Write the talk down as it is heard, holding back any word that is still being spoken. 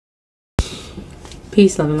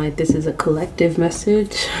Peace, love, and light. This is a collective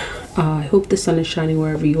message. I hope the sun is shining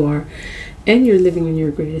wherever you are and you're living in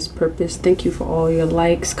your greatest purpose. Thank you for all your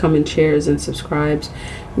likes, comment, shares, and subscribes.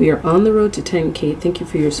 We are on the road to 10K. Thank you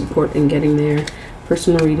for your support in getting there.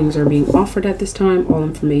 Personal readings are being offered at this time. All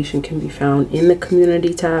information can be found in the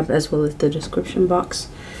community tab as well as the description box.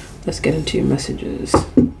 Let's get into your messages.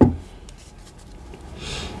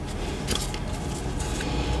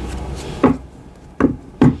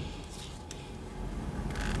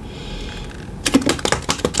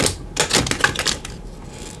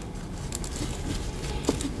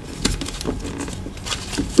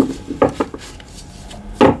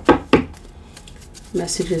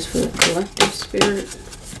 Messages for the collective spirit.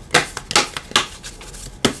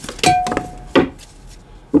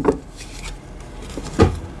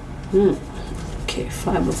 Okay,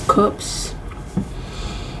 5 of Cups.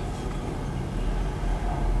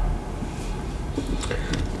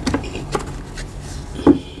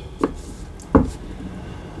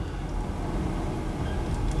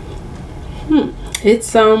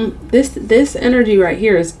 It's this energy right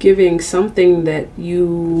here is giving something that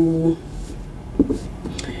you're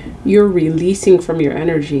releasing from your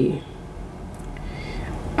energy,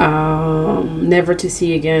 never to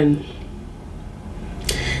see again.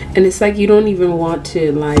 And it's like you don't even want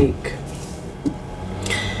to, like,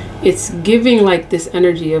 it's giving like this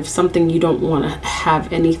energy of something you don't want to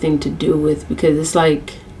have anything to do with, because it's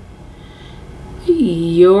like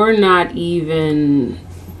you're not even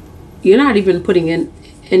putting in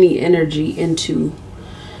any energy into,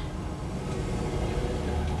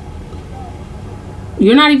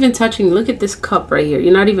 you're not even touching. Look at this cup right here.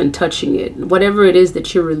 You're not even touching it. Whatever it is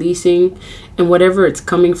that you're releasing and whatever it's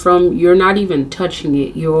coming from, you're not even touching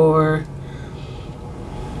it.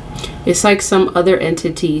 It's like some other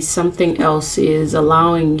entity, something else is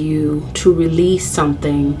allowing you to release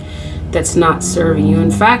something that's not serving you. In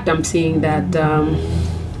fact, I'm seeing that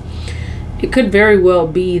it could very well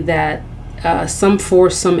be that some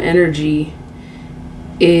force, some energy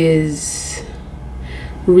is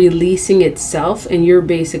releasing itself, and you're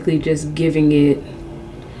basically just giving it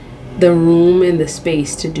the room and the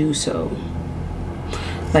space to do so.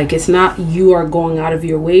 Like, it's not you are going out of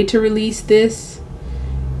your way to release this,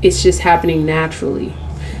 it's just happening naturally.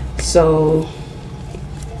 So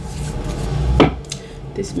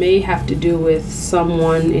this may have to do with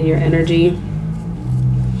someone in your energy.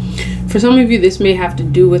 For some of you, this may have to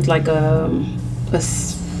do with like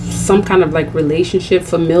some kind of like relationship,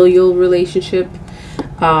 familial relationship.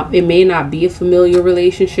 It may not be a familial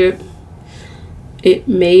relationship. It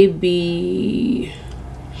may be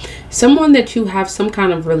someone that you have some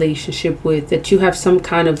kind of relationship with, that you have some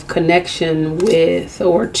kind of connection with,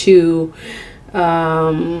 or to,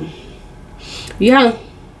 you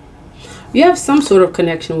have some sort of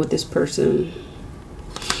connection with this person.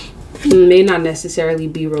 It may not necessarily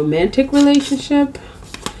be romantic relationship.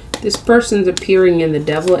 This person's appearing in the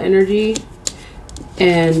Devil energy,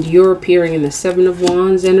 and you're appearing in the 7 of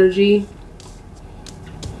Wands energy.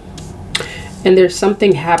 And there's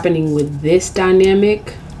something happening with this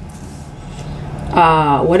dynamic.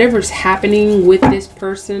 Whatever's happening with this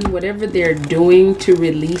person, whatever they're doing to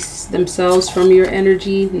release themselves from your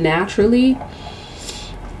energy naturally,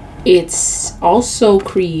 it's also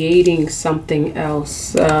creating something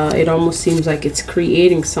else. It almost seems like it's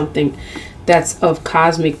creating something that's of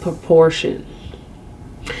cosmic proportion.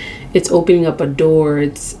 It's opening up a door.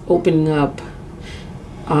 It's opening up,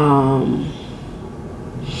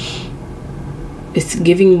 it's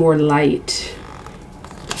giving more light.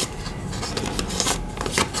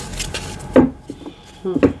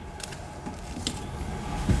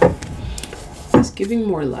 It's giving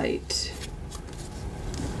more light.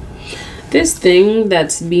 This thing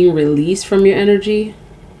that's being released from your energy,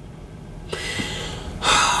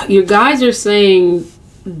 your guides are saying,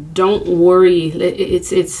 don't worry.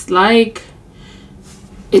 It's like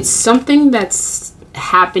it's something that's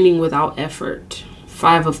happening without effort.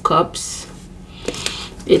 5 of Cups.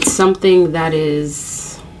 It's something that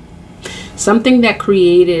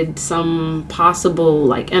created some possible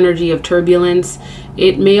like energy of turbulence.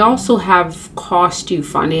 It may also have cost you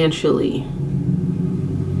financially.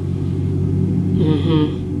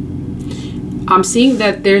 I'm seeing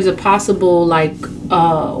that there's a possible like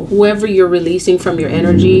whoever you're releasing from your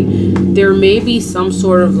energy, there may be some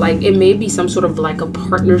sort of like, it may be some sort of like a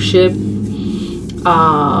partnership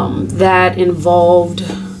that involved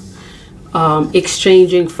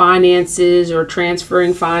exchanging finances or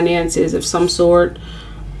transferring finances of some sort.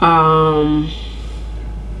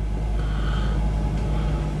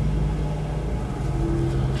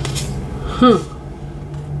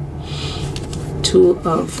 Two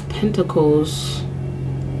of Pentacles.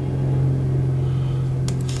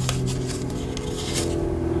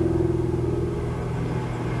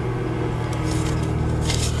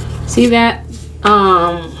 See that?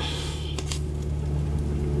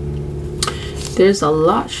 There's a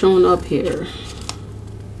lot showing up here.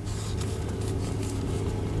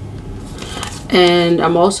 And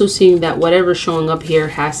I'm also seeing that whatever's showing up here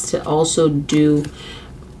has to also do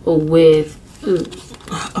with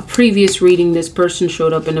a previous reading. This person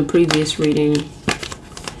showed up in a previous reading.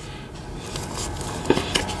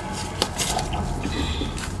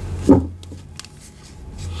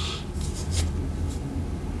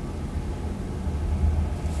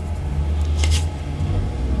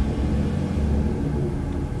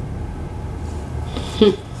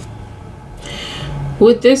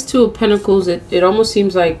 With this Two of Pentacles, it almost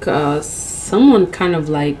seems like someone kind of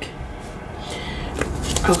like,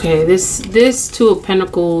 okay, this Two of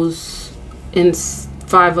Pentacles and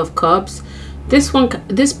Five of Cups,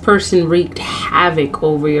 this person wreaked havoc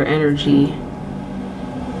over your energy,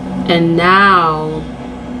 and now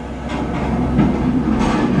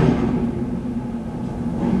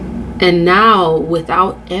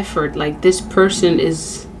without effort, like this person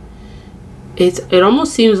is, it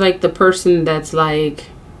almost seems like the person that's like,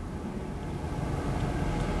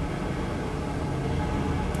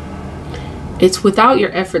 it's without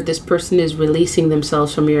your effort, this person is releasing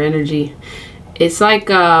themselves from your energy. It's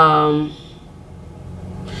like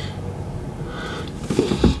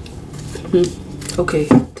okay,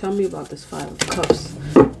 tell me about this Five of Cups.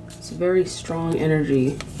 It's very strong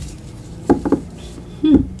energy.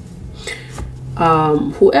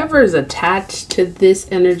 Whoever is attached to this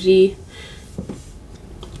energy,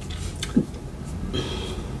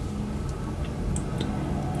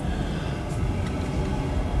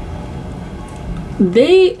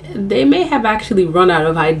 they may have actually run out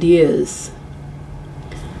of ideas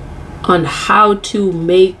on how to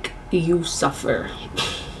make you suffer,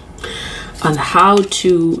 on how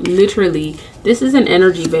to literally, this is an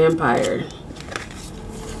energy vampire.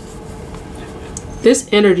 This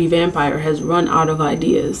energy vampire has run out of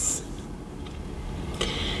ideas,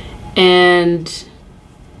 and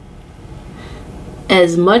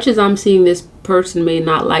as much as I'm seeing this person may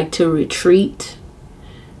not like to retreat,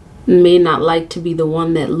 may not like to be the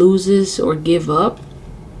one that loses or give up,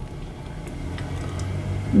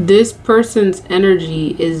 this person's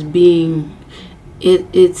energy is being,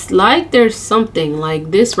 it's like there's something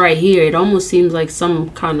like this right here. It almost seems like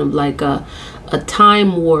some kind of like a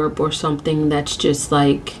time warp or something that's just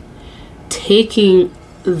like taking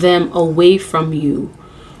them away from you.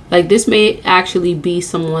 Like this may actually be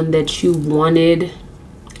someone that you wanted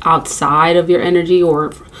outside of your energy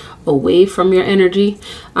or away from your energy.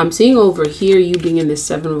 I'm seeing over here you being in the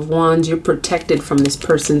Seven of Wands, you're protected from this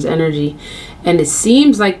person's energy, and it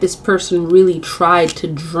seems like this person really tried to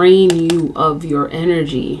drain you of your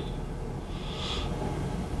energy.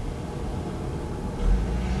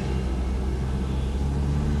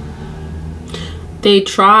 They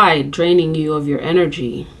tried draining you of your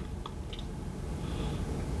energy,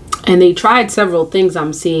 and they tried several things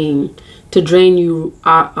I'm seeing to drain you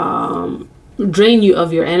of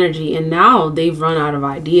your energy, and now they've run out of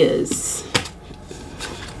ideas.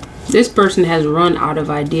 This person has run out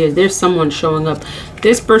of ideas. There's someone showing up.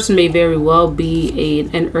 This person may very well be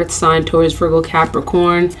an earth sign, Taurus, Virgo,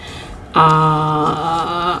 Capricorn.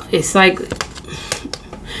 It's like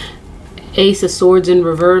Ace of Swords in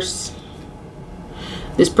reverse.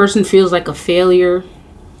 This person feels like a failure.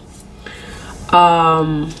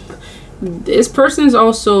 This person's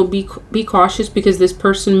also, be cautious, because this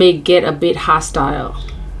person may get a bit hostile.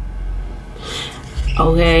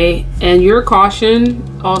 Okay, and your caution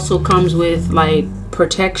also comes with like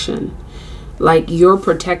protection. Like you're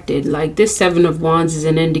protected. Like this Seven of Wands is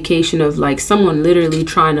an indication of like someone literally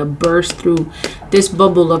trying to burst through this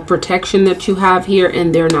bubble of protection that you have here,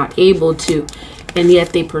 and they're not able to, and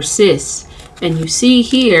yet they persist. And you see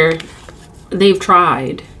here, they've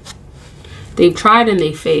tried. They've tried and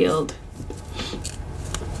they failed.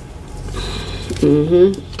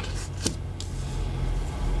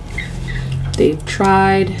 They've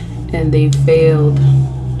tried and they failed.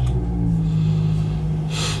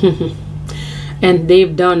 And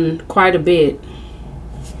they've done quite a bit.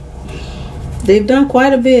 They've done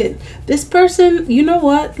quite a bit. This person, you know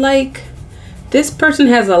what? Like, this person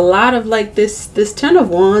has a lot of like this Ten of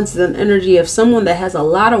Wands is an energy of someone that has a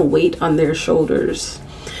lot of weight on their shoulders.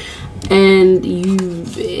 And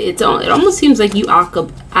it almost seems like you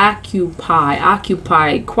occupy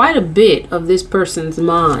quite a bit of this person's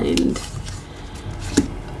mind.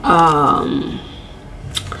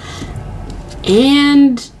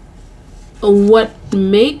 And what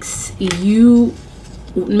makes them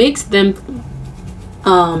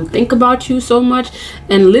think about you so much.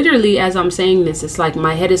 And literally, as I'm saying this, it's like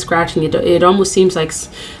my head is scratching. It almost seems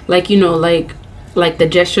like you know, like the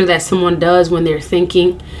gesture that someone does when they're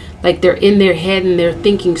thinking, like they're in their head and they're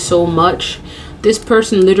thinking so much. This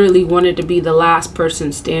person literally wanted to be the last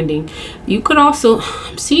person standing. You could also,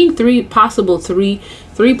 I'm seeing three possible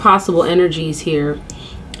energies here: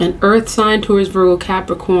 an earth sign, Taurus, Virgo,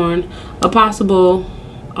 Capricorn, a possible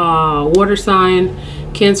water sign,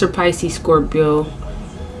 Cancer, Pisces, Scorpio.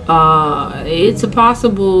 It's a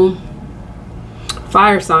possible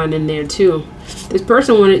fire sign in there too. This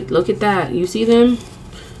person wanted, look at that, you see them?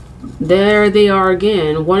 There they are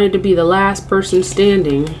again, wanted to be the last person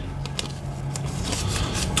standing.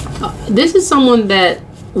 This is someone that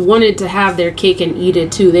wanted to have their cake and eat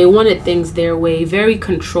it too. They wanted things their way. Very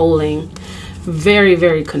controlling. Very,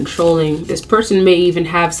 very controlling. This person may even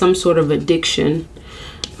have some sort of addiction.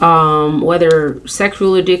 Whether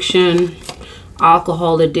sexual addiction,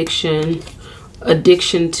 alcohol addiction,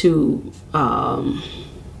 addiction to,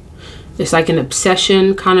 it's like an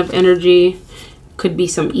obsession kind of energy. Could be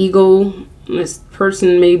some ego. This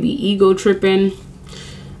person may be ego tripping.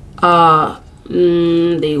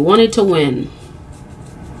 They wanted to win.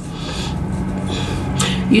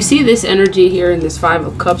 You see this energy here in this Five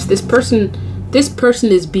of Cups. This person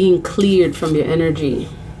is being cleared from your energy.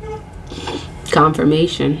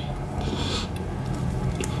 Confirmation.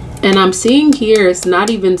 And I'm seeing here, it's not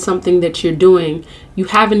even something that you're doing. You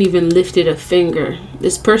haven't even lifted a finger.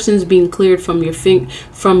 This person's being cleared from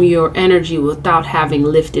your energy without having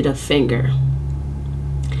lifted a finger.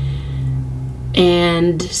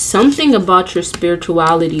 And something about your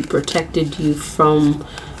spirituality protected you from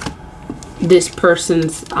this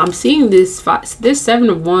person's, I'm seeing this Seven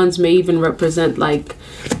of Wands may even represent like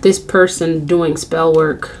this person doing spell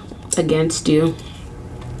work against you.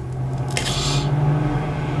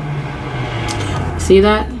 See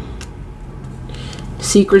that?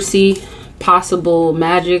 Secrecy, possible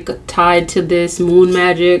magic tied to this, moon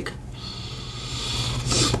magic.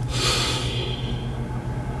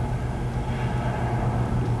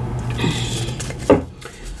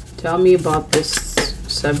 Tell me about this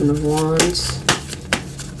Seven of Wands.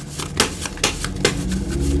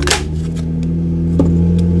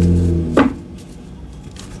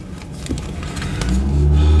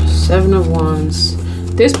 Seven of Wands.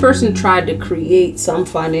 This person tried to create some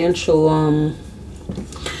financial,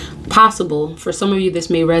 possible, for some of you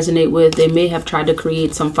this may resonate with, they may have tried to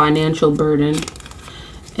create some financial burden.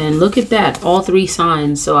 And look at that, all three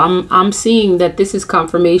signs. So I'm seeing that this is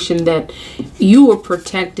confirmation that you were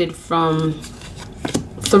protected from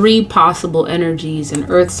three possible energies: an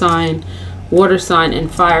earth sign, water sign, and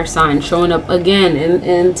fire sign showing up again.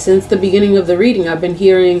 And since the beginning of the reading, I've been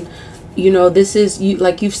hearing, you know, this is you,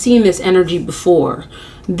 like you've seen this energy before.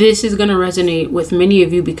 This is going to resonate with many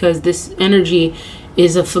of you because this energy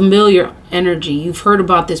is a familiar energy. You've heard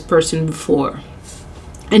about this person before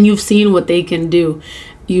and you've seen what they can do.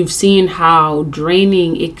 You've seen how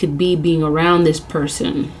draining it could be being around this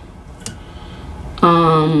person.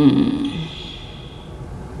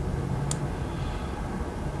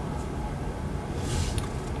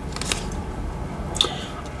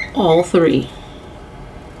 All three.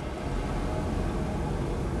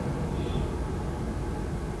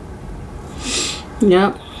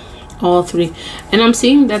 Yep, all three. And I'm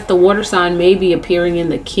seeing that the water sign may be appearing in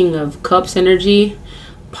the King of Cups energy,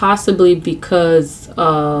 possibly because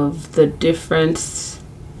of the difference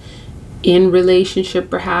in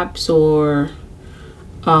relationship perhaps, or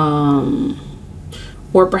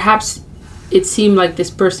perhaps it seemed like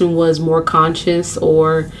this person was more conscious,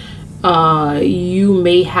 or you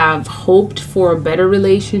may have hoped for a better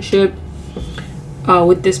relationship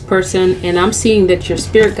with this person. And I'm seeing that your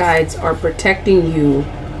spirit guides are protecting you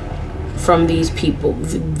from these people,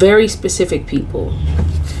 very specific people,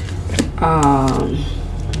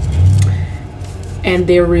 and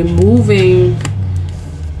they're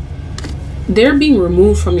being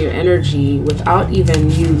removed from your energy without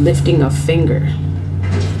even you lifting a finger,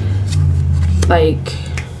 like,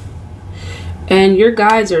 and your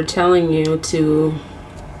guides are telling you to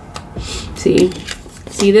see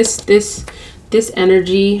this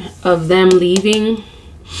energy of them leaving.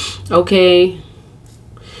 Okay,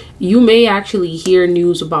 you may actually hear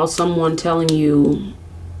news about someone telling you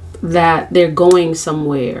that they're going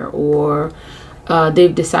somewhere, or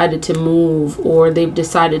they've decided to move, or they've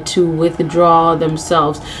decided to withdraw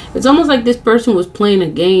themselves. It's almost like this person was playing a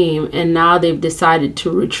game and now they've decided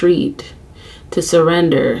to retreat, to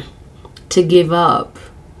surrender, to give up.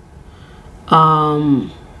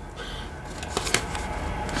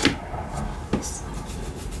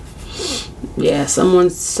 Yeah,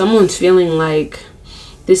 someone's feeling like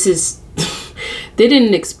This is they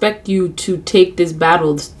didn't expect you to take this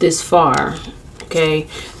battle this far. Okay,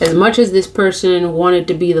 as much as this person wanted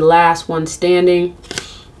to be the last one standing,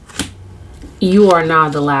 you are now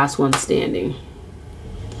the last one standing.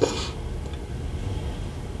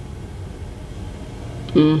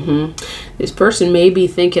 This person may be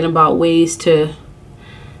thinking about ways to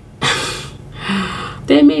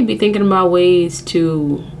they may be thinking about ways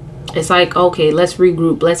to, it's like, okay, let's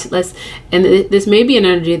regroup, let's and this may be an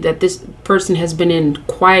energy that this person has been in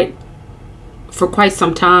for quite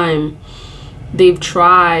some time. They've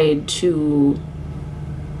tried to,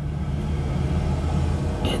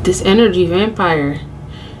 this energy vampire,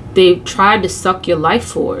 they've tried to suck your life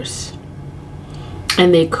force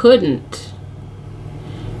and they couldn't.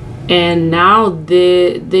 And now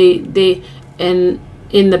they and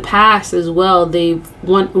in the past as well,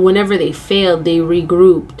 whenever they failed, they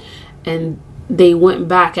regrouped and they went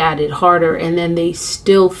back at it harder, and then they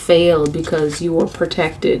still failed because you were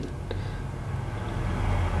protected.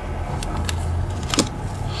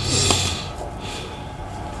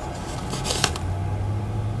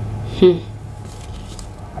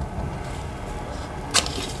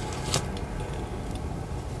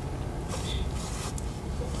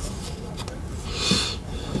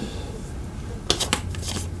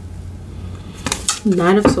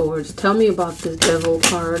 Knight of Swords. Tell me about this Devil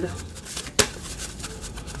card.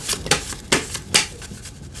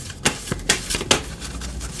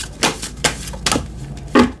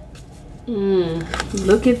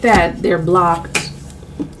 Look at that. They're blocked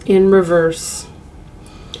in reverse.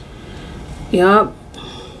 Yup.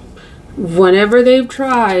 Whenever they've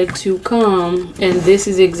tried to come, and this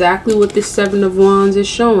is exactly what the Seven of Wands is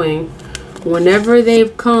showing. Whenever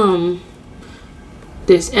they've come,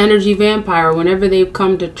 this energy vampire, whenever they've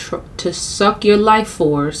come to suck your life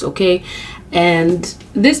force, okay? And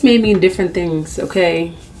this may mean different things,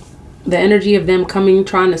 okay? The energy of them coming,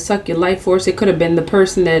 trying to suck your life force. It could have been the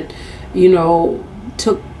person that, you know,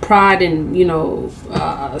 took pride in, you know,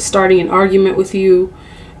 starting an argument with you,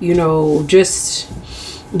 you know, just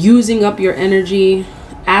using up your energy,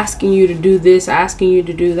 asking you to do this, asking you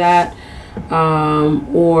to do that,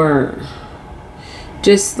 or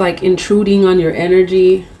just like intruding on your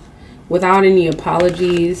energy without any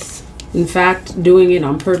apologies. In fact, doing it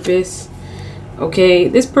on purpose. Okay,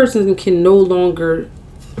 this person can no longer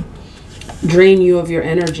drain you of your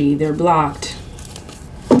energy. They're blocked.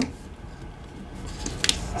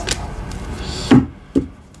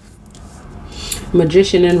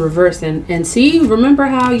 Magician in reverse. And see, remember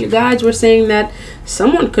how you guys were saying that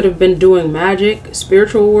someone could have been doing magic,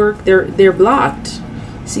 spiritual work? They're blocked.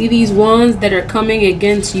 See these wands that are coming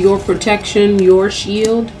against your protection, your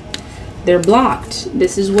shield? They're blocked.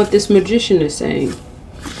 This is what this magician is saying.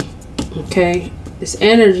 Okay, this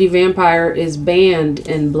energy vampire is banned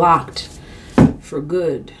and blocked for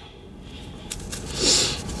good.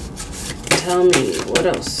 Tell me, what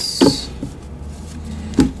else?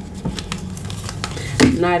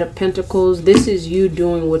 Knight of Pentacles. This is you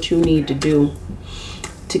doing what you need to do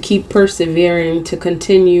to keep persevering, to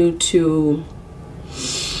continue to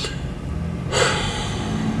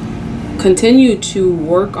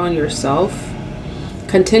work on yourself.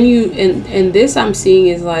 Continue, and this I'm seeing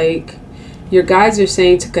is like your guides are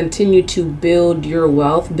saying to continue to build your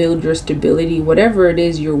wealth, build your stability, whatever it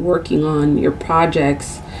is you're working on, your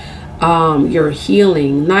projects, your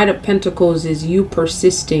healing. Knight of Pentacles is you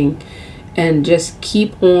persisting and just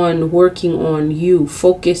keep on working on you.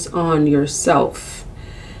 Focus on yourself.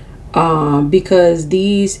 Because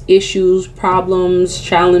these issues, problems,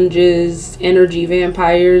 challenges, energy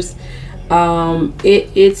vampires,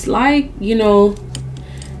 it's like, you know,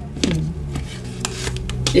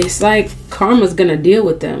 it's like karma's gonna deal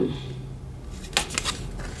with them.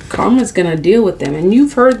 Karma's gonna deal with them. And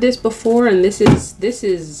you've heard this before, and this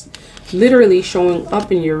is literally showing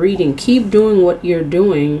up in your reading. Keep doing what you're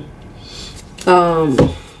doing. Karma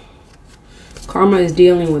is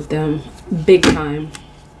dealing with them big time.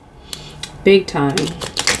 Big time.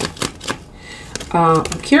 I'm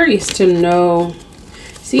curious to know.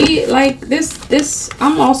 See, like this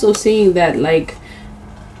I'm also seeing that like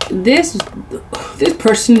this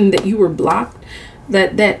person that you were blocked,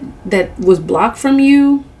 that was blocked from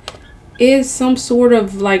you, is some sort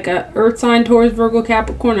of like a earth sign, Taurus, Virgo,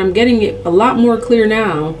 Capricorn. I'm getting it a lot more clear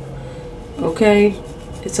now. Okay,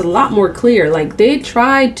 it's a lot more clear. Like they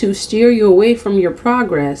tried to steer you away from your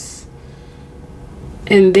progress,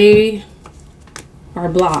 and they are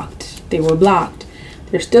blocked. They were blocked.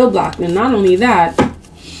 They're still blocked. And not only that,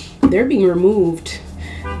 they're being removed.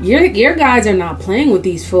 Your guys are not playing with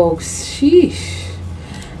these folks. Sheesh.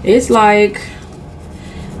 It's like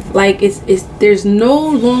Like it's there's no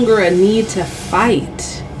longer a need to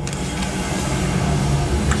fight.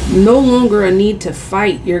 No longer a need to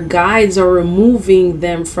fight. Your guides are removing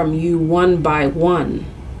them from you one by one.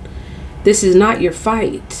 This is not your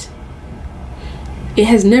fight. It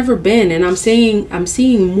has never been, and I'm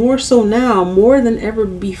seeing more so now, more than ever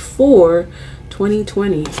before.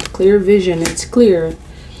 2020, clear vision. It's clear.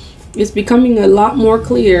 It's becoming a lot more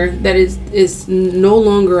clear that it's no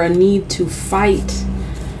longer a need to fight.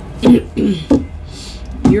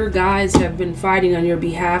 Your guides have been fighting on your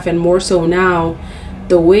behalf, and more so now.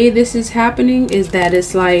 The way this is happening is that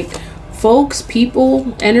it's like folks,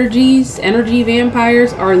 people, energies, energy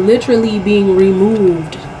vampires are literally being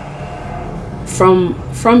removed from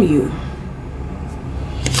you.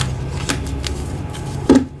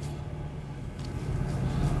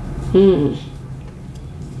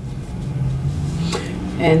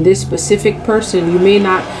 And this specific person, you may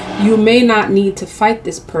not need to fight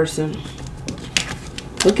this person.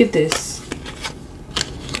 Look at this.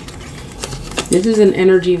 This is an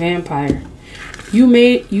energy vampire. You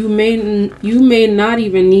may not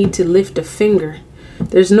even need to lift a finger.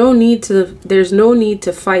 There's no need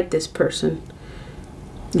to fight this person.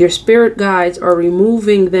 Your spirit guides are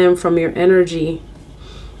removing them from your energy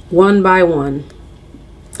one by one.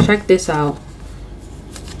 Check this out.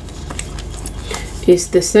 It's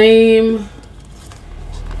the same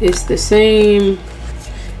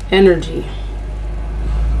energy.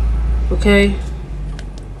 Okay?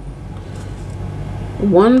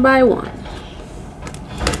 One by one,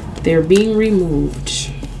 they're being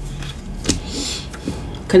removed.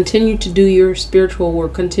 Continue to do your spiritual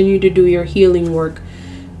work. Continue to do your healing work,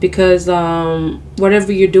 because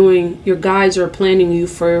whatever you're doing, your guides are planning you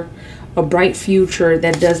for a bright future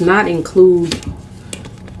that does not include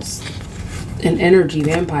an energy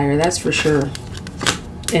vampire. That's for sure.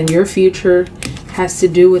 And your future has to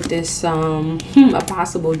do with this a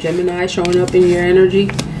possible Gemini showing up in your energy.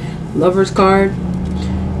 Lover's card.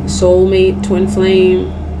 Soulmate, twin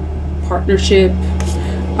flame, partnership.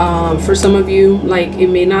 For some of you, like, it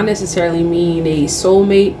may not necessarily mean a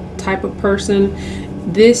soulmate type of person.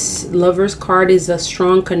 This Lover's card is a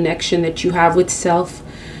strong connection that you have with self,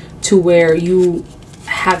 to where you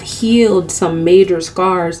have healed some major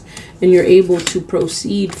scars and you're able to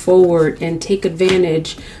proceed forward and take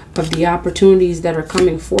advantage of the opportunities that are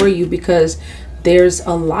coming for you, because there's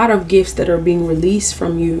a lot of gifts that are being released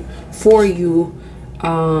from you, for you,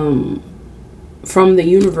 from the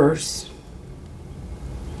universe.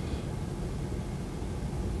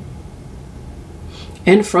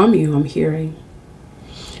 And from you, I'm hearing.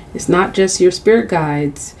 It's not just your spirit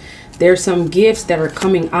guides. There's some gifts that are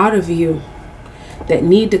coming out of you, that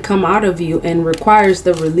need to come out of you, and requires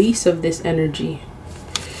the release of this energy.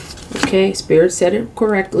 Okay, Spirit said it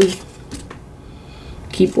correctly.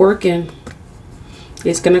 Keep working.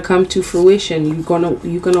 It's gonna come to fruition.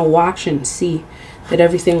 You're gonna watch and see that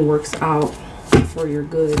everything works out for your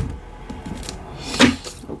good.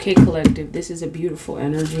 Okay, collective, this is a beautiful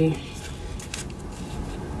energy.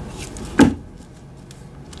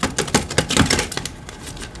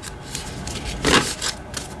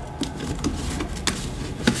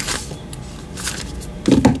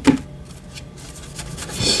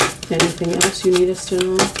 Anything else you need us to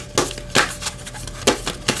know?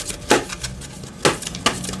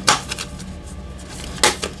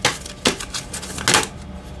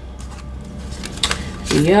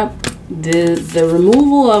 Yep, the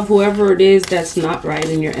removal of whoever it is that's not right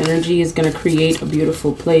in your energy is going to create a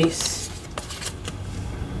beautiful place.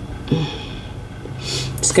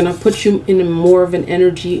 It's going to put you in more of an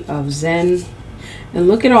energy of Zen. And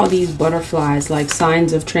look at all these butterflies, like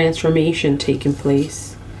signs of transformation taking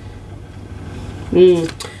place.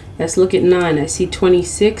 Let's look at 9. I see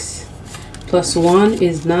 26 plus 1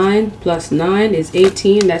 is 9, plus 9 is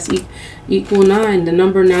 18. That's equal 9. The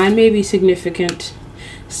number 9 may be significant.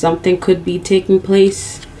 Something could be taking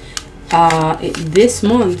place this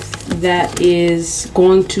month that is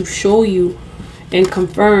going to show you and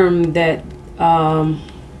confirm that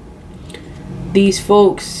these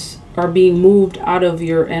folks are being moved out of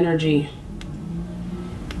your energy.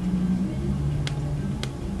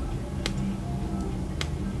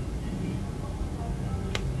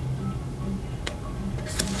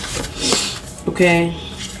 Okay,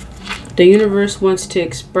 the universe wants to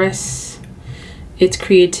express its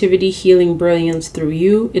creativity, healing, brilliance through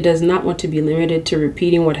you. It does not want to be limited to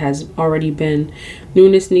repeating what has already been.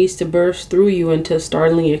 Newness needs to burst through you into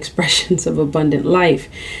startling expressions of abundant life.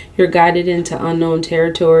 You're guided into unknown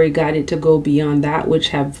territory, guided to go beyond that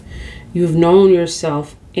which you've known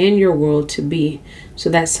yourself and your world to be, so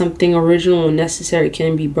that something original and necessary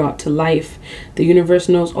can be brought to life. The universe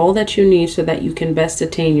knows all that you need so that you can best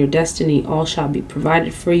attain your destiny. All shall be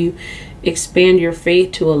provided for you. Expand your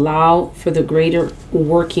faith to allow for the greater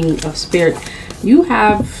working of spirit. You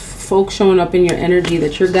have folks showing up in your energy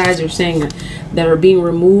that your guys are saying that are being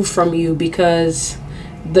removed from you, because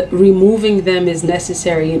removing them is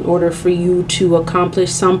necessary in order for you to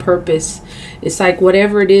accomplish some purpose. It's like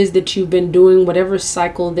whatever it is that you've been doing, whatever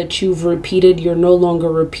cycle that you've repeated, you're no longer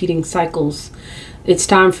repeating cycles. It's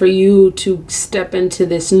time for you to step into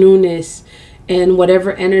this newness, and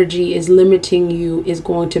whatever energy is limiting you is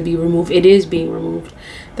going to be removed. It is being removed.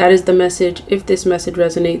 That is the message. If this message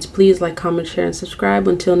resonates, please like, comment, share, and subscribe.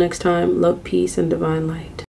 Until next time, love, peace, and divine light.